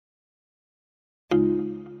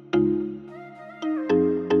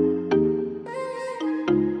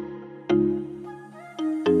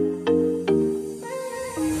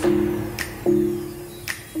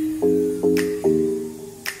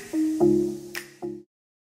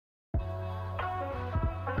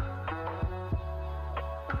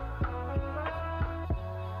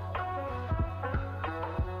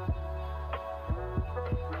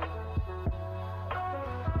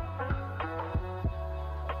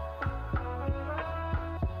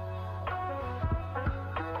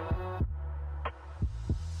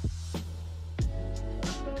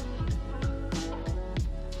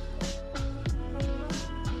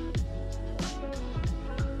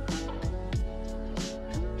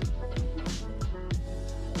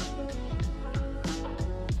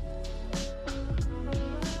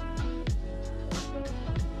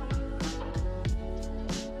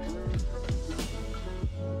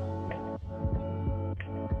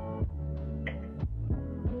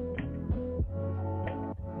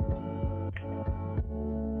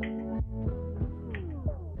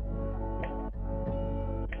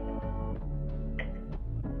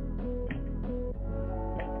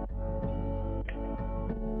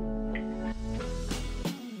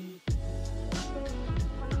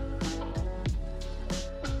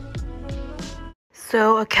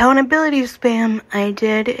So, accountability spam. I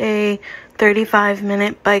did a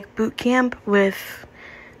 35-minute bike boot camp with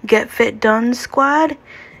Get Fit Done squad,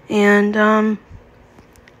 and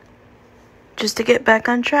just to get back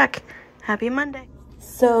on track. Happy Monday.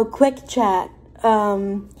 So, quick chat. Tell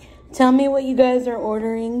me what you guys are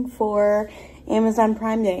ordering for Amazon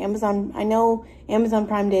Prime Day. I know Amazon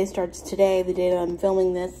Prime Day starts today, the day that I'm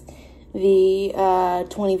filming this, the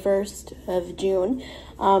 21st of June.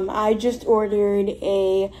 I just ordered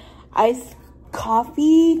a iced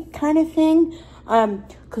coffee kind of thing,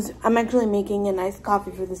 because I'm actually making an iced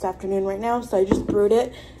coffee for this afternoon right now, so I just brewed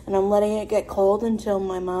it, and I'm letting it get cold until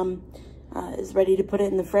my mom is ready to put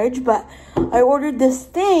it in the fridge. But I ordered this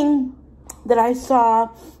thing that I saw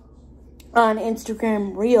on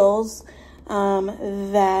Instagram Reels,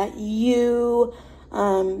 that you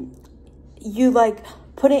like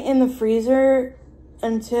put it in the freezer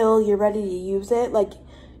until you're ready to use it. Like,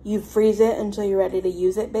 you freeze it until you're ready to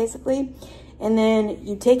use it, basically. And then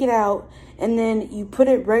you take it out, and then you put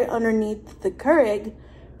it right underneath the Keurig,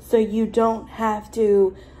 so you don't have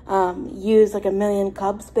to use like a million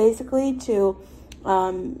cups, basically, to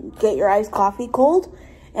get your iced coffee cold.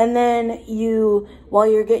 And then while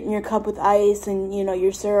you're getting your cup with ice and, you know,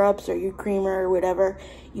 your syrups or your creamer or whatever,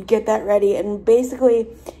 you get that ready. And basically,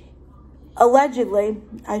 allegedly,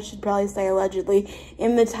 I should probably say allegedly,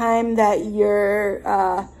 in the time that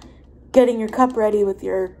you're getting your cup ready with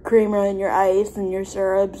your creamer and your ice and your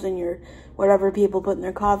syrups and your whatever people put in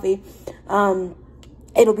their coffee,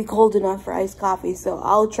 it'll be cold enough for iced coffee. So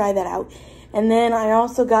I'll try that out. And then I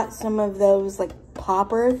also got some of those like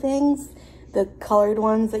popper things, the colored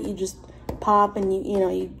ones that you just pop, and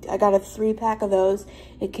I got a 3-pack of those.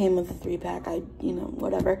 It came with a 3-pack,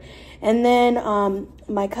 whatever. And then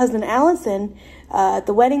my cousin Allison at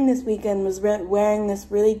the wedding this weekend was wearing this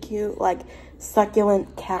really cute, like,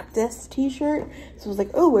 succulent cactus t-shirt. So I was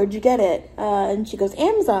like, oh, where'd you get it? And she goes,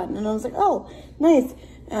 Amazon. And I was like, oh, nice.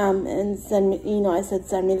 And I said,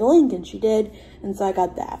 send me the link, and she did. And so I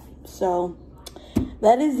got that. So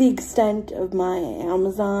that is the extent of my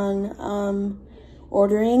Amazon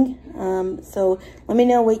ordering. So let me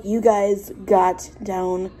know what you guys got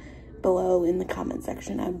down below in the comment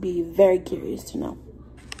section. I'd be very curious to know.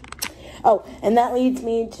 Oh, and that leads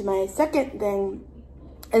me to my second thing,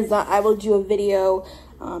 is that I will do a video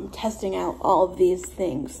testing out all of these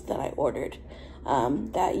things that I ordered.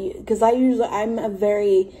 Because I'm a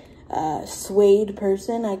very suede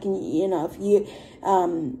person. I can, if you,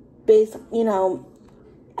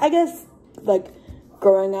 I guess, like,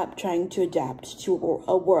 growing up trying to adapt to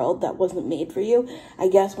a world that wasn't made for you, I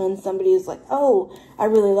guess when somebody is like, oh, I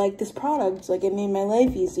really like this product, like, it made my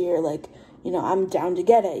life easier, like, I'm down to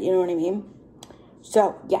get it, you know what I mean?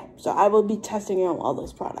 So, yeah, so I will be testing out all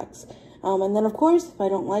those products. And then, of course, if I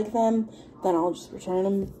don't like them, then I'll just return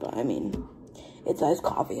them. But, I mean, it's iced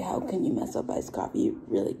coffee. How can you mess up iced coffee? You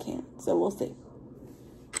really can't. So, we'll see.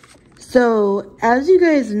 So, as you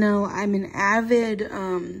guys know, I'm an avid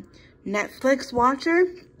Netflix watcher.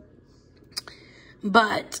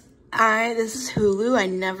 But this is Hulu. I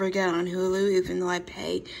never get on Hulu, even though I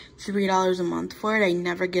pay $3 a month for it. I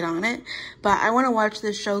never get on it. But I want to watch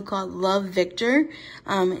this show called Love, Victor.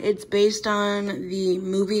 It's based on the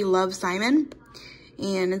movie Love, Simon.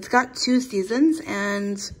 And it's got 2 seasons,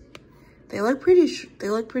 and they look pretty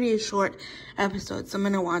short episodes. So I'm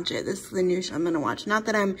going to watch it. This is the new show I'm going to watch. Not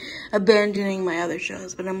that I'm abandoning my other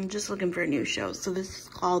shows, but I'm just looking for a new show. So this is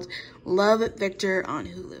called Love, Victor on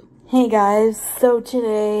Hulu. Hey guys, so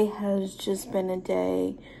today has just been a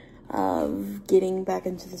day of getting back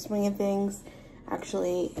into the swing of things.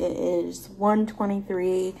 Actually, it is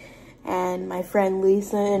 1:23, and my friend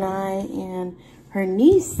Lisa and I and her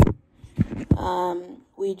niece,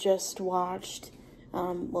 we just watched,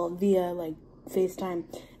 via like FaceTime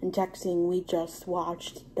and texting, we just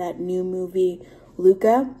watched that new movie,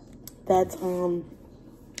 Luca, that's on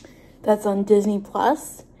Disney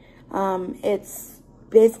Plus. It's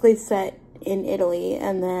basically set in Italy,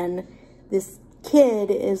 and then this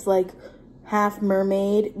kid is like half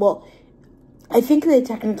mermaid. Well, I think they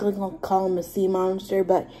technically call him a sea monster,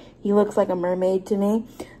 but he looks like a mermaid to me,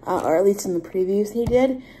 or at least in the previews he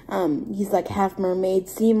did. He's like half mermaid,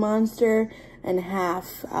 sea monster, and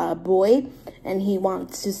half boy, and he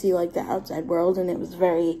wants to see like the outside world, and it was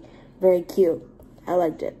very, very cute. I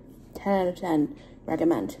liked it. 10 out of 10.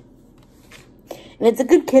 Recommend. And it's a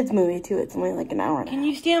good kids movie, too. It's only like an hour. Can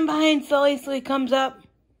you stand behind Sully so he comes up?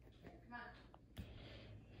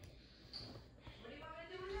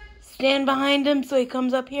 Stand behind him so he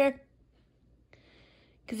comes up here.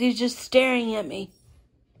 Because he's just staring at me.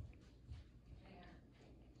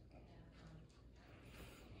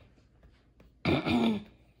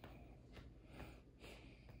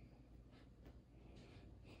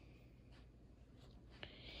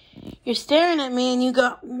 You're staring at me and you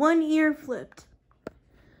got one ear flipped.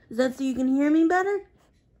 Is that so you can hear me better?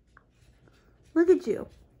 Look at you.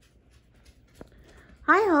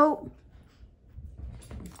 Hi, Hope.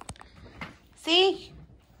 See?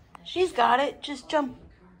 She's got it. Just jump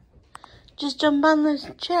on this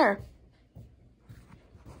chair.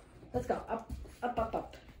 Let's go. Up, up, up,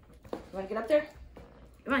 up. You want to get up there?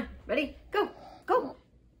 Come on. Ready? Go. Go.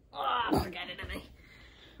 Oh, forget it, Emily.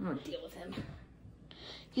 I'm going to deal with him.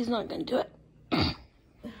 He's not going to do it.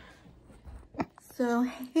 So,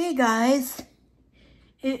 hey guys.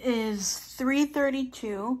 It is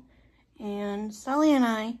 3:32 and Sully and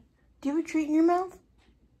I, do you have a treat in your mouth?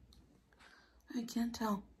 I can't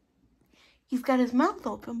tell. He's got his mouth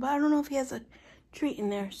open, but I don't know if he has a treat in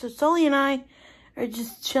there. So Sully and I are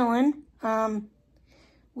just chilling.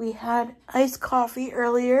 We had iced coffee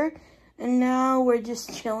earlier, and now we're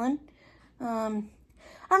just chilling.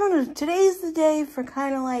 I don't know, today's the day for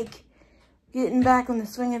kind of like getting back in the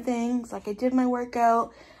swing of things. Like I did my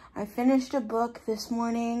workout. I finished a book this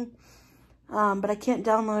morning, but I can't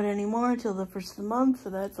download it anymore until the first of the month, so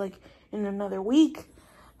that's like in another week.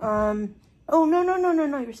 Oh,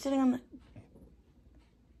 no, you're sitting on the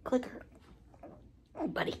clicker. Oh,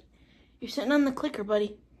 buddy. You're sitting on the clicker,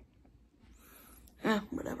 buddy.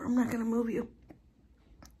 Whatever, I'm not gonna move you.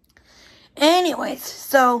 Anyways,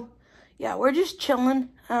 so, yeah, we're just chilling.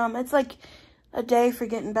 It's like a day for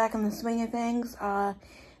getting back in the swing of things.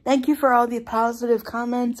 Thank you for all the positive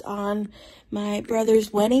comments on my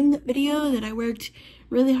brother's wedding video that I worked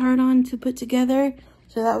really hard on to put together.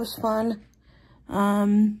 So that was fun.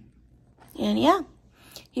 And yeah,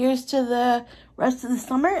 here's to the rest of the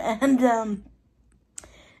summer. And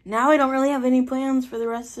now I don't really have any plans for the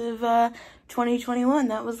rest of 2021.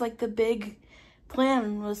 That was like the big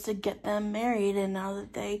plan, was to get them married. And now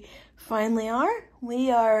that they finally are, we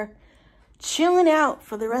are chilling out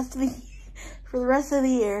for the rest of the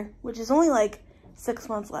year, which is only like 6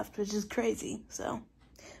 months left, which is crazy. So,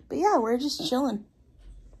 but yeah, we're just chilling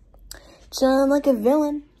like a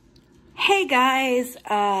villain. Hey guys,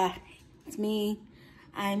 it's me.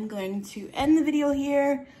 I'm going to end the video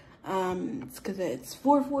here. It's because it's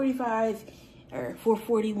 4:45 or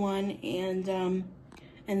 4:41, and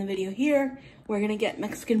end the video here. We're gonna get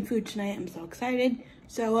Mexican food tonight. I'm so excited.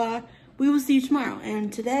 So we will see you tomorrow.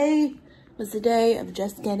 And today was the day of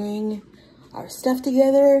just getting our stuff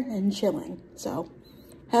together and chilling. So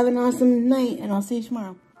have an awesome night, and I'll see you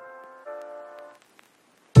tomorrow.